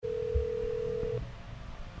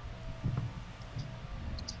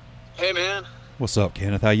Hey, man. What's up,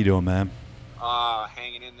 Kenneth? How you doing, man?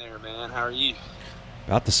 Hanging in there, man. How are you?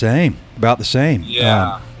 About the same. About the same.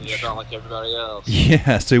 Yeah, about like everybody else.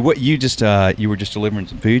 Yeah. So what you just you were just delivering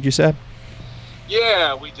some food, you said?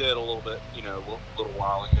 Yeah, we did a little bit, a little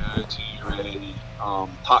while ago to a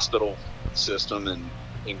hospital system in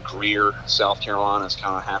Greer, South Carolina. It's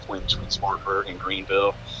kind of halfway between Spartanburg and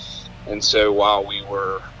Greenville. And so while we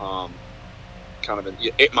were my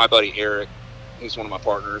buddy Eric, who's one of my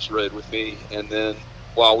partners, rode with me. And then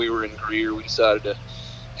while we were in Greer, we decided to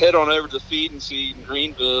head on over to the Feed and Seed in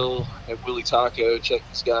Greenville at Willie Taco, check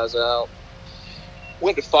these guys out.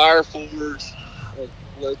 Went to Fireford, a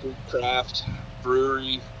local craft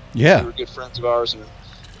brewery. Yeah. They were good friends of ours, and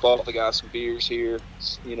bought the guys some beers here,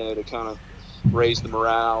 to kind of raise the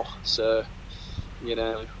morale. So,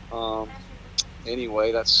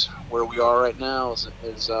 anyway, that's where we are right now is at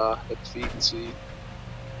the Feed and Seed.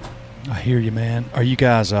 I hear you, man. Are you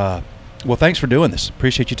guys well, thanks for doing this.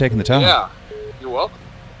 Appreciate you taking the time. Yeah, you're welcome.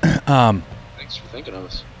 Thanks for thinking of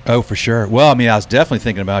us. Oh, for sure. Well, I mean, I was definitely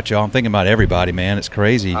thinking about y'all. I'm thinking about everybody, man. It's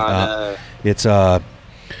crazy. I know.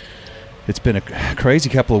 It's been a crazy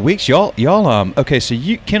couple of weeks. Y'all okay, so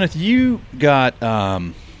Kenneth, you got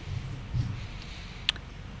the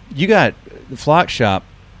Flock Shop,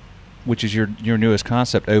 which is your newest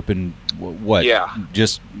concept, opened what? Yeah.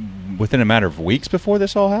 Just within a matter of weeks before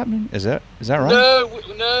this all happened? Is that right? No,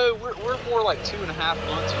 we're more like 2.5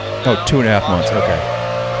 months. Oh, 2.5 months. Okay.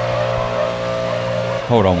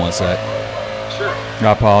 Hold on one sec. Sure.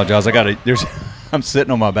 I apologize. I'm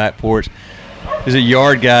sitting on my back porch. There's a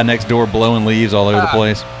yard guy next door blowing leaves all over the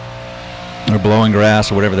place. Or blowing grass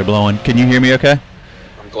or whatever they're blowing. Can you hear me okay?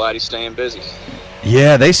 I'm glad he's staying busy.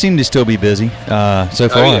 Yeah, they seem to still be busy so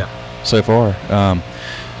far. Oh, yeah. So far.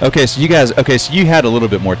 Okay, so you had a little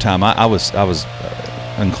bit more time. I was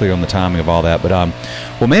unclear on the timing of all that, but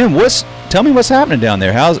well, man, tell me what's happening down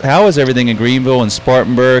there. How is everything in Greenville and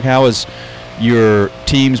Spartanburg? How is your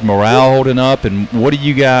team's morale holding up, and what do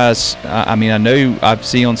you guys? I mean, I know I've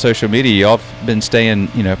seen on social media y'all have been staying,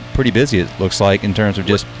 pretty busy. It looks like in terms of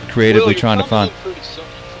just creatively trying to find.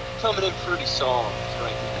 Coming in pretty soft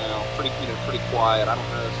right now. Pretty quiet. I don't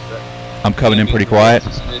know if that. I'm coming in pretty quiet.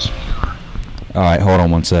 Is an issue. All right, hold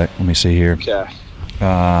on one sec. Let me see here. Okay.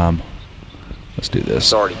 Let's do this.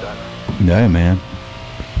 It's already done. No, man.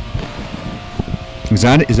 Is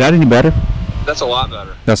that any better? That's a lot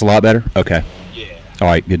better. That's a lot better? Okay. Yeah. All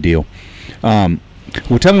right, good deal. Well,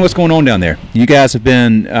 tell me what's going on down there. You guys have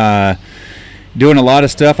been doing a lot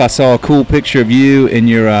of stuff. I saw a cool picture of you and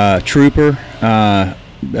your trooper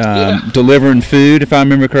delivering food, if I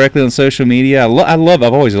remember correctly, on social media.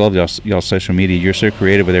 I've always loved y'all's social media. You're so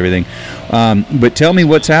creative with everything. But tell me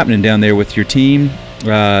what's happening down there with your team,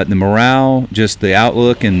 the morale, just the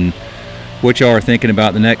outlook, and what y'all are thinking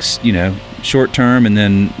about the next, short term and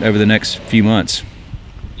then over the next few months.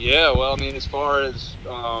 Yeah, well, I mean, as far as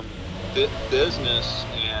business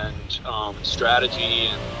and strategy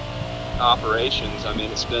and operations, I mean,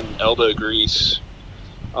 it's been elbow grease,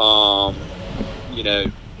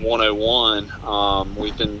 101.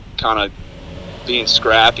 We've been kind of being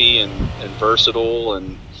scrappy and versatile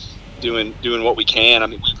and doing what we can. I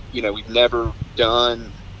mean, we've never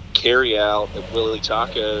done carry out at Willie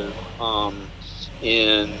Taco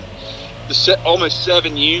in the almost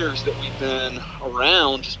 7 years that we've been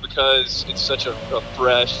around, just because it's such a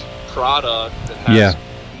fresh product that has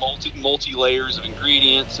multi layers of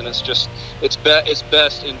ingredients, and it's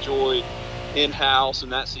best enjoyed in-house,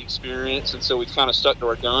 and that's the experience. And so we've kind of stuck to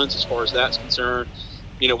our guns as far as that's concerned.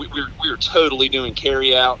 We're totally doing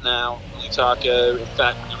carry out now, Willie Taco. In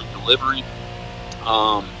fact, we're doing delivery.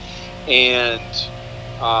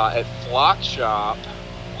 At Flock Shop,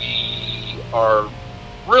 we are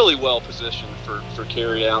really well positioned for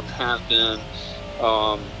carry out, and have been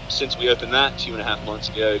since we opened that 2.5 months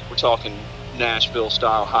ago. We're talking Nashville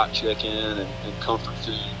style hot chicken and comfort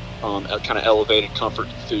food, kind of elevated comfort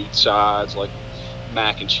food sides like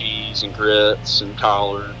mac and cheese and grits and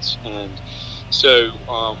collards. And so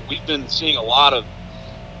we've been seeing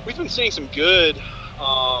some good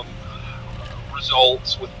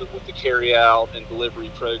results with the carry out and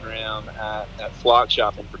delivery program at Flock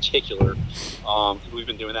Shop in particular. We've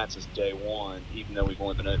been doing that since day one, even though we've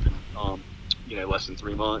only been open less than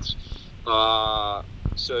 3 months.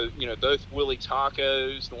 So both Willie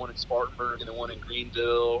Tacos, the one in Spartanburg and the one in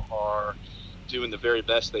Greenville, are doing the very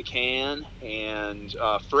best they can. And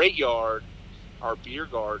Freight Yard, our beer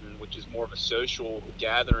garden, which is more of a social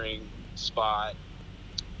gathering spot,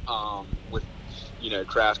 with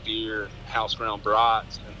craft beer, house ground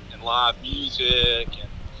brats, and live music,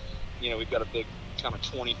 and we've got a big kind of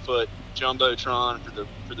 20-foot jumbotron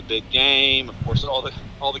for the big game. Of course, all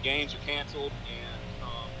the games are canceled,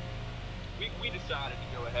 and we decided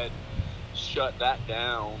to go ahead and shut that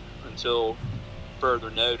down until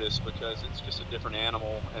further notice, because it's just a different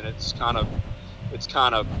animal, and it's kind of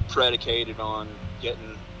predicated on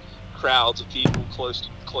getting crowds of people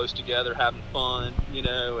close together having fun,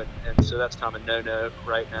 and so that's kind of a no-no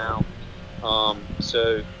right now.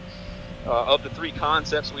 So of the 3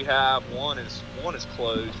 concepts we have, one is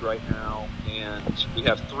closed right now, and we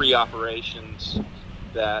have 3 operations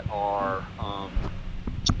that are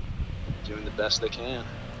doing the best they can.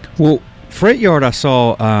 Well, Freight Yard, I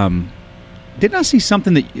saw. Didn't I see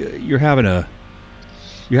something that you're having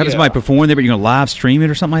somebody perform there, but you're going to live stream it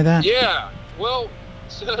or something like that? Yeah. Well,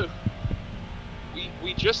 so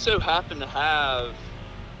we just so happen to have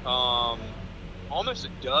almost a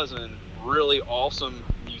dozen really awesome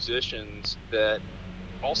musicians that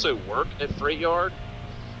also work at Freight Yard.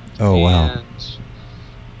 Oh, wow.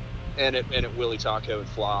 And at Willie Taco and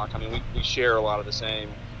Flock. I mean, we share a lot of the same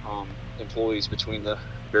employees between the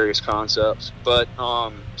various concepts. But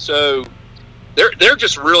so they're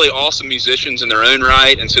just really awesome musicians in their own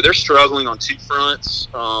right, and so they're struggling on 2 fronts.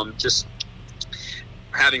 Just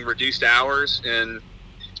having reduced hours in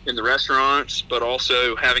the restaurants, but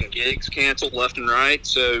also having gigs canceled left and right.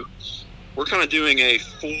 So we're kind of doing a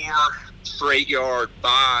 4 Freight Yard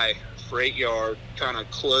by Freight Yard kind of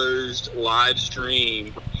closed live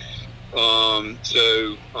stream.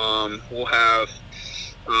 So we'll have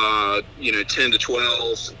 10 to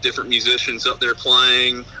 12 different musicians up there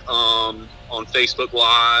playing on Facebook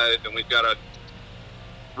Live, and we've got a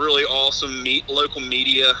really awesome local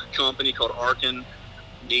media company called Arkin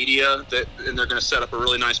Media and they're going to set up a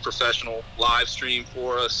really nice professional live stream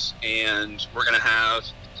for us, and we're going to have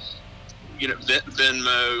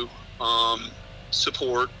Venmo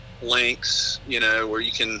support links, where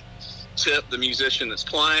you can tip the musician that's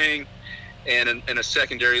playing, and a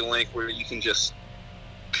secondary link where you can just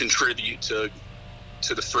contribute to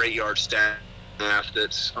the Freight Yard staff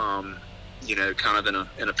that's kind of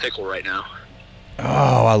in a pickle right now.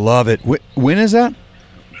 Oh, I love it. When is that?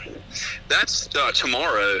 That's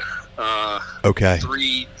tomorrow. Okay.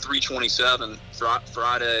 3/27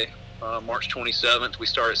 Friday, March 27th. We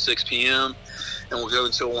start at 6 p.m. and we'll go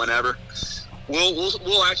until whenever.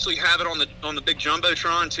 We'll actually have it on the big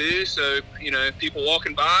jumbotron too. So people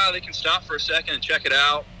walking by, they can stop for a second and check it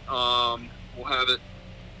out. We'll have it,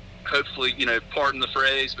 hopefully, pardon the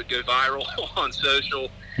phrase, but go viral on social.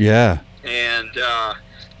 Yeah. And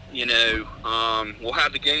we'll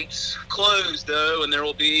have the gates closed though, and there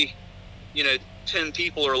will be 10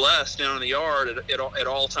 people or less down in the yard at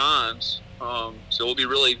all times. So we'll be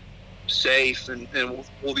really safe, and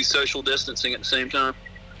we'll be social distancing at the same time.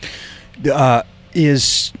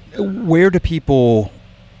 Where do people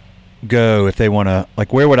go if they want to,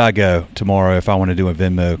 where would I go tomorrow if I want to do a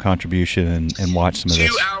Venmo contribution and watch some of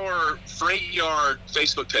this? 2-hour Freight Yard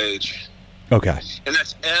Facebook page. Okay. And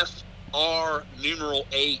that's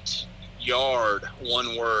FR8 Yard,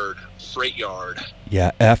 one word, Freight Yard.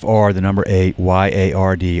 Yeah, FR the number 8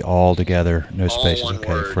 YARD, all together, no spaces. All one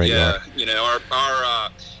okay, word. Freight Yard.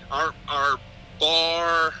 Our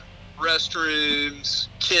bar, restrooms,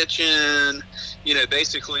 kitchen,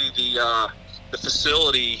 basically the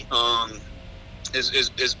facility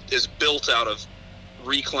is built out of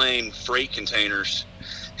reclaimed freight containers,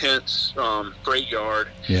 hence Freight Yard.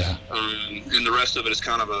 Yeah. And the rest of it is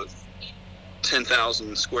kind of a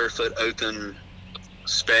 10,000 square foot open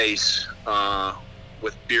space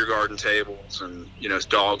with beer garden tables, and it's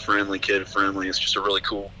dog friendly, kid friendly. It's just a really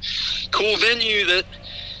cool venue that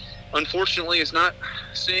unfortunately is not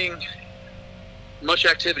seeing much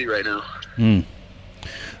activity right now.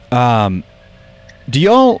 Do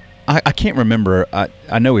y'all, I can't remember,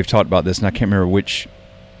 I know we've talked about this and I can't remember which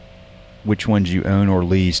ones you own or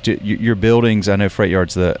lease. Your buildings, I know Freight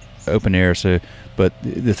Yard's the open air, but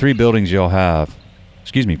the 3 buildings y'all have,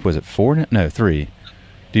 was it 4? No, 3.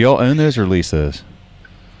 Do y'all own those or lease those?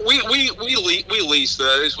 We lease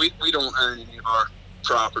those. We don't own any of our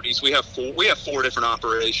properties. We have 4 different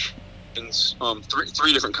operations,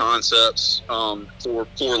 3 different concepts, 4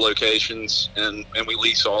 locations, and we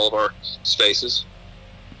lease all of our spaces.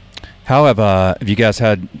 How have you guys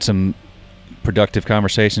had some productive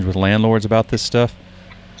conversations with landlords about this stuff?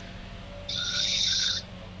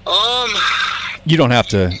 You don't have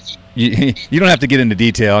to. You don't have to get into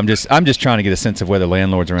detail. I'm just trying to get a sense of whether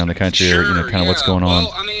landlords around the country sure, are kind of what's going on.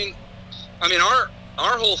 Well, I mean, our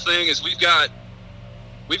whole thing is we've got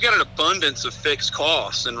an abundance of fixed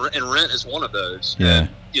costs, and rent is one of those. Yeah.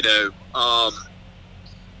 And,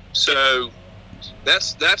 so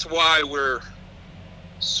that's why we're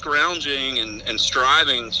scrounging and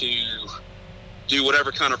striving to do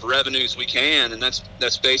whatever kind of revenues we can, and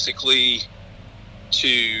that's basically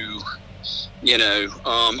to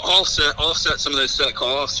offset some of those set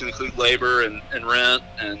costs to include labor and rent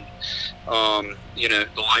and the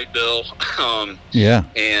light bill. And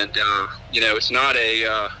it's not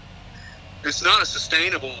a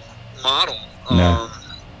sustainable model. No.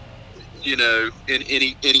 In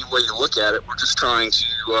any way you look at it, we're just trying to.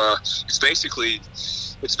 It's basically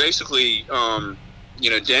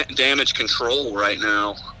damage control right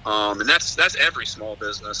now, and that's every small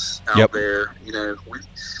business out there.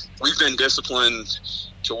 We've been disciplined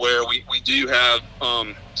to where we do have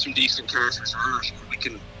some decent cash reserves. We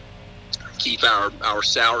can keep our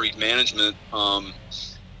salaried management,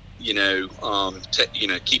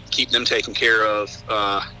 keep them taken care of.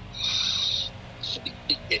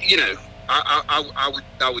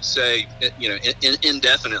 I would say,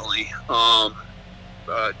 indefinitely.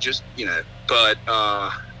 But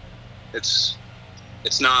it's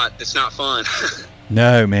not fun.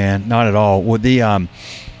 No, man, not at all. Well,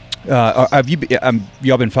 have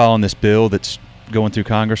y'all been following this bill that's going through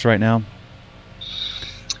Congress right now?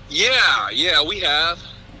 Yeah, we have.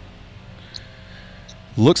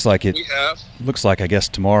 Looks like it. We have. Looks like, I guess,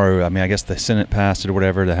 tomorrow. I mean, I guess the Senate passed it or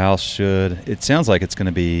whatever. The House should. It sounds like it's going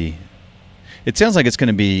to be.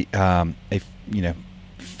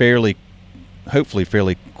 Hopefully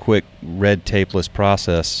fairly quick, red tapeless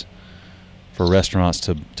process for restaurants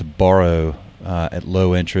to borrow at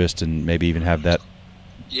low interest and maybe even have that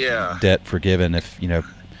debt forgiven if you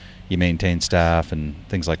maintain staff and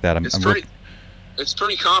things like that. It's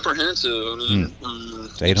pretty comprehensive. I mean,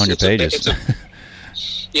 it's 800 pages.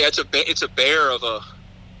 It's a bear of a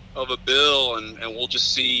bill, and we'll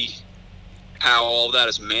just see how all of that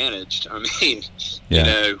is managed. I mean,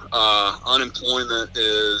 unemployment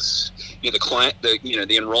is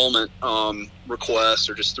the enrollment requests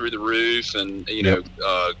are just through the roof, and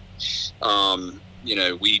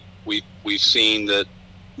we've seen that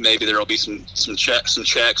maybe there'll be some checks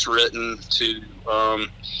written to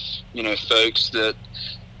folks that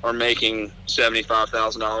are making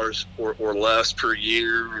 $75,000 or less per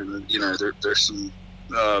year, and there's some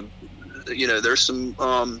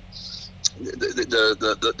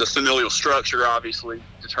the familial structure obviously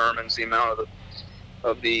determines the amount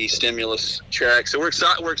of the stimulus check. So we're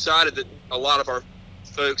excited that a lot of our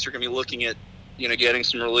folks are going to be looking at getting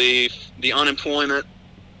some relief. The unemployment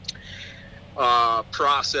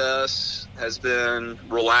process has been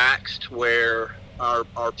relaxed, where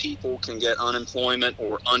our people can get unemployment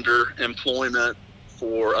or underemployment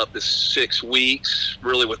for up to 6 weeks,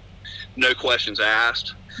 really with no questions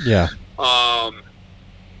asked. Yeah.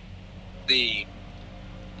 The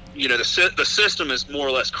system is more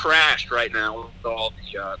or less crashed right now with all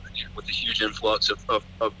with the huge influx of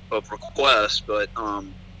requests, but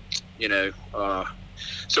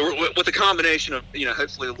so we're, with the combination of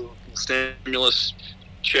hopefully a little stimulus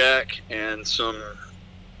check and some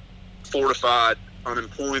fortified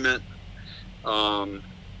unemployment,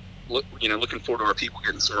 looking forward to our people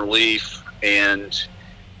getting some relief, and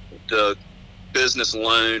the business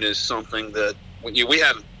loan is something that we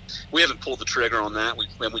haven't pulled the trigger on that. We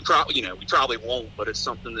probably won't, but it's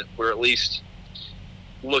something that we're at least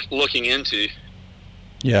looking into.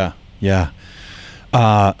 Yeah.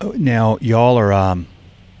 Now y'all are.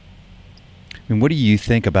 What do you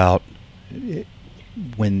think about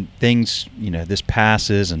when things, this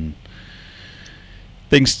passes and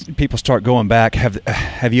people start going back?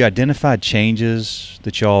 Have you identified changes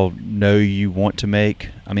that y'all know you want to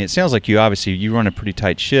make? I mean, it sounds like you run a pretty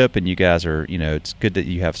tight ship, and you guys are, it's good that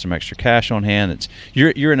you have some extra cash on hand.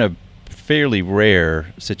 You're in a fairly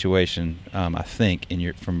rare situation, I think,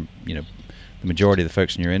 from the majority of the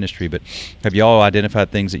folks in your industry. But have y'all identified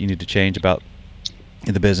things that you need to change about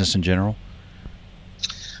the business in general?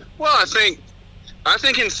 Well, I think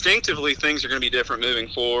instinctively things are going to be different moving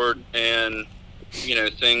forward, and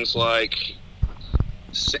things like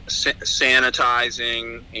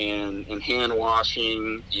sanitizing and hand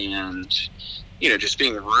washing, and just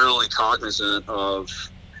being really cognizant of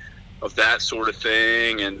that sort of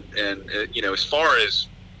thing, and as far as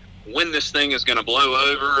when this thing is going to blow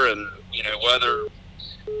over, and whether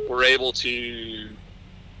we're able to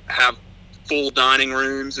have full dining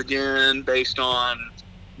rooms again based on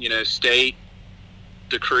state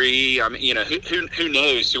decree. I mean, who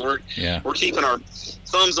knows? So we're keeping our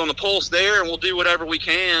thumbs on the pulse there, and we'll do whatever we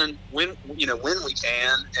can when we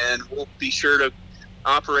can, and we'll be sure to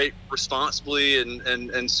operate responsibly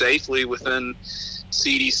and safely within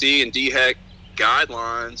CDC and DHEC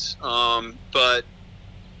guidelines. But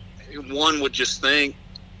one would just think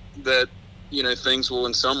that things will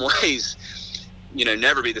in some ways,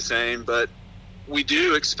 never be the same. But we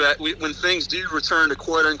do expect when things do return to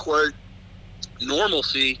quote unquote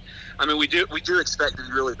normalcy. I mean, we do expect to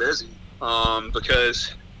be really busy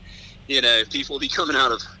because people will be coming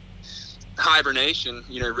out of hibernation,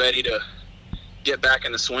 ready to get back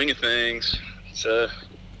in the swing of things. So.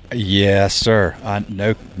 Yes, sir.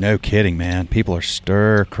 No kidding, man. People are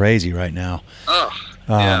stir crazy right now. Oh,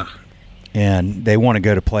 yeah. And they want to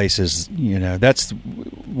go to places. That's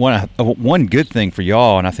one good thing for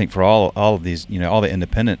y'all, and I think for all of these, all the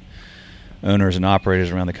independent owners and operators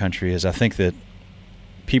around the country is I think that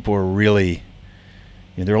people are really.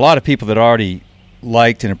 There are a lot of people that already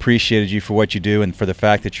liked and appreciated you for what you do and for the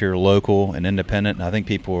fact that you're local and independent. And I think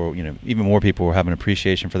people are, even more people are having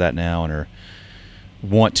appreciation for that now and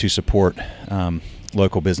want to support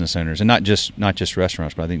local business owners, and not just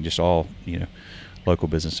restaurants, but I think just all local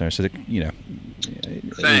business owners. So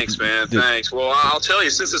thanks, man. Thanks. Well, I'll tell you,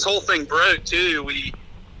 since this whole thing broke too,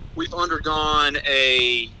 we've undergone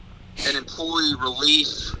an employee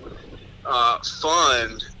relief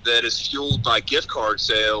fund that is fueled by gift card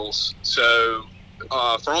sales. So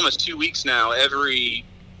for almost 2 weeks now, every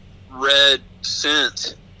red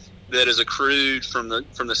cent that is accrued from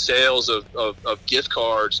the sales of gift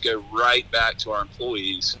cards go right back to our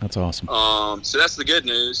employees. That's awesome. So that's the good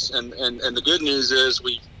news, and the good news is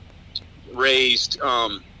we raised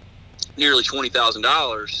nearly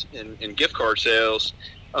 $20,000 in gift card sales.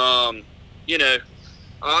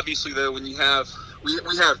 Obviously though, when you have we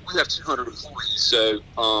have 200 employees, so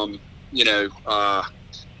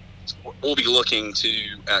we'll be looking to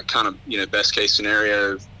at kind of best case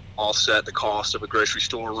scenario offset the cost of a grocery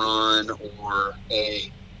store run or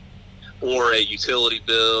a utility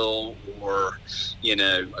bill or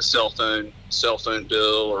a cell phone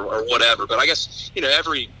bill or whatever. But I guess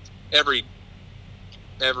every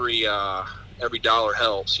dollar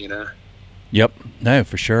helps. Yep. No,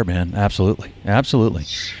 for sure, man. Absolutely.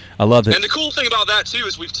 I love it. And the cool thing about that too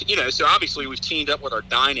is so obviously we've teamed up with our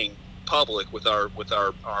dining public, with our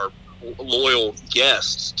loyal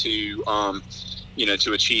guests to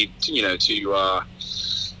to achieve,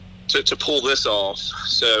 to pull this off.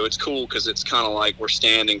 So it's cool because it's kind of like we're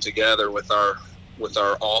standing together with our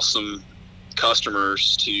awesome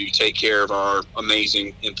customers to take care of our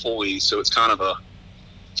amazing employees. So it's kind of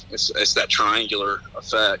it's that triangular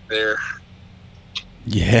effect there.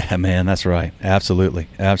 Yeah, man, that's right. Absolutely.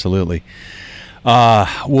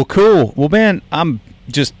 Well, cool. Well, man,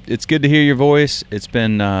 it's good to hear your voice. It's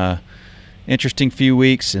been interesting few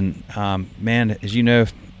weeks, and man, as you know,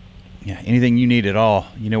 anything you need at all,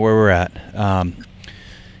 you know where we're at. And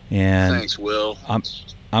thanks, Will.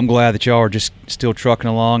 I'm glad that y'all are just still trucking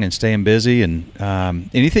along and staying busy. And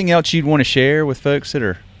anything else you'd want to share with folks that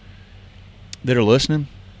are listening?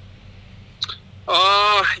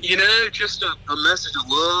 Just a message of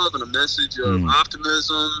love and a message of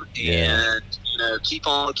optimism, and keep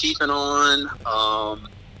on keeping on.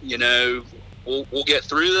 We'll get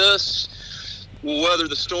through this. We'll weather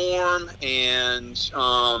the storm, and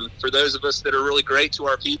for those of us that are really great to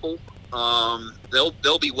our people,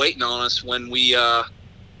 they'll be waiting on us when we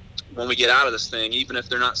get out of this thing, even if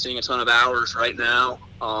they're not seeing a ton of hours right now.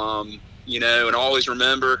 And always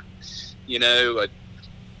remember,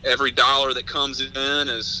 every dollar that comes in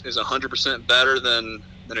is 100% better than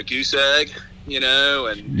a goose egg,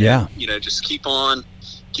 and just keep on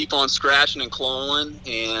scratching and clawing,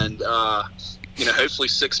 and hopefully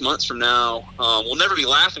 6 months from now, we'll never be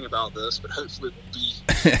laughing about this, but hopefully we'll be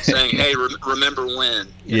saying, hey, remember when.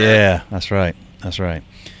 Yeah, that's right.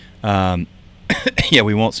 Yeah,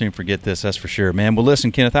 we won't soon forget this, that's for sure, man. Well,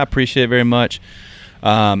 listen, Kenneth, I appreciate it very much.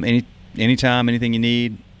 Anytime, anything you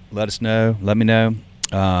need, let us know. Let me know.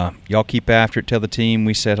 Y'all keep after it. Tell the team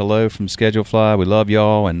we said hello from Schedule Fly. We love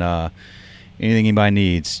y'all, and anything anybody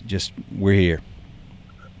needs, just we're here.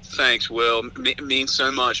 Thanks, Will. It means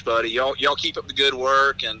so much, buddy. Y'all keep up the good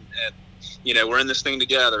work, and we're in this thing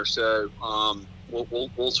together. So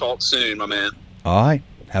we'll talk soon, my man. All right.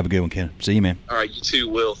 Have a good one, Ken. See you, man. All right, you too,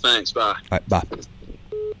 Will. Thanks. Bye. All right, bye.